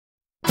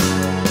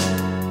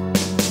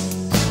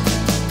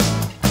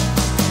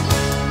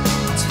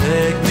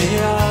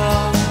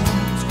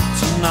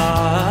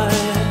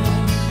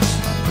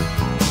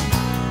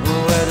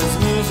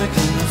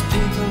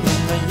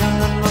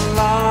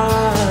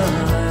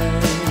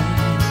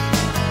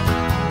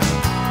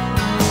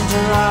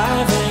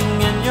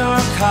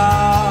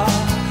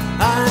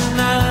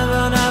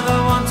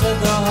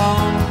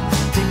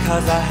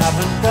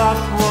haven't got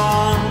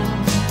one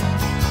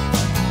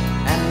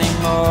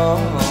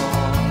anymore.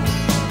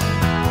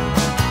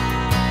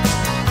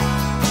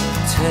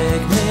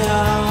 Take me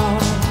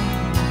out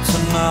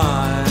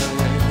tonight,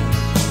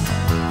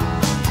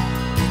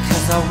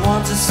 because I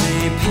want to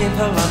see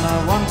people and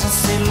I want to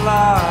see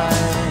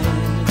light.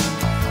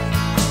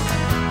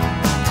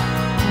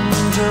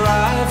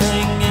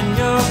 Driving in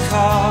your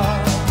car,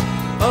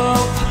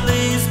 oh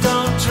please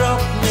don't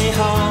drop me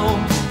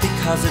home,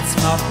 because it's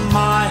not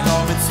my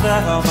home, it's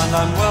their home and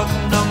I'm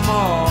welcome no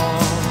more.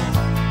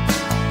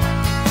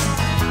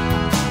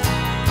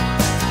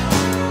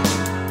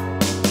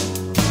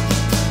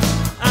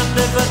 And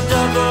if a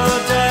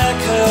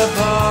double-decker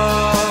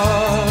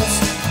bus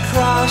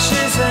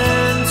crashes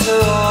into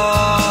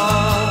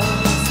us,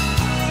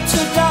 to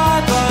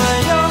die by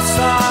your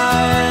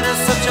side is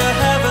such a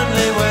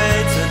heavenly way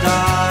to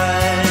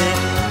die.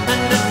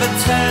 And if a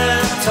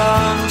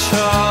 10-ton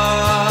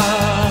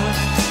truck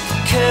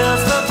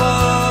kills the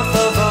both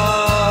of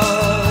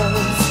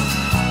us,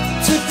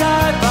 to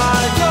die by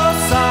your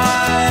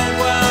side,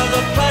 well,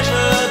 the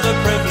pleasure, the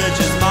privilege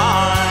is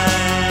mine.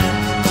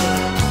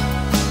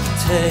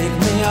 Take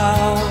me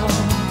out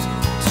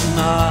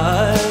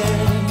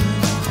tonight,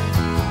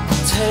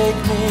 take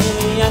me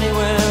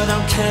anywhere,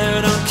 don't care,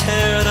 don't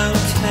care,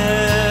 don't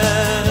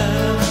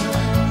care.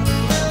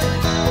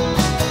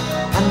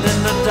 And in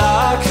the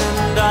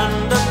darkened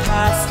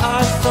underpass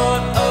I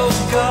thought, oh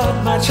God,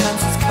 my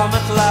chance has come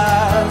at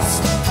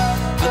last.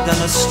 But then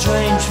a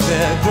strange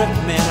fear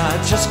gripped me and I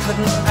just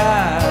couldn't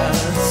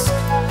ask.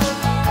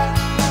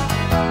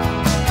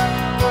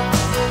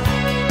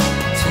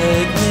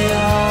 Take me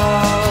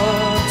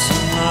out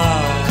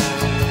tonight,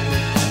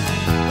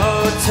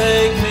 oh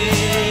take me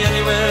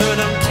anywhere,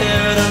 don't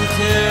care, don't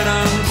care,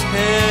 don't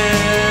care.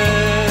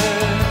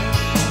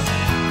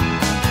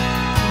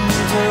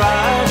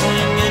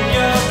 Driving in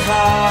your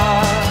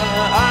car,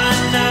 I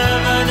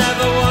never,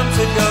 never want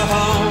to go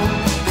home,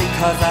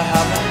 because I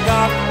haven't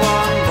got one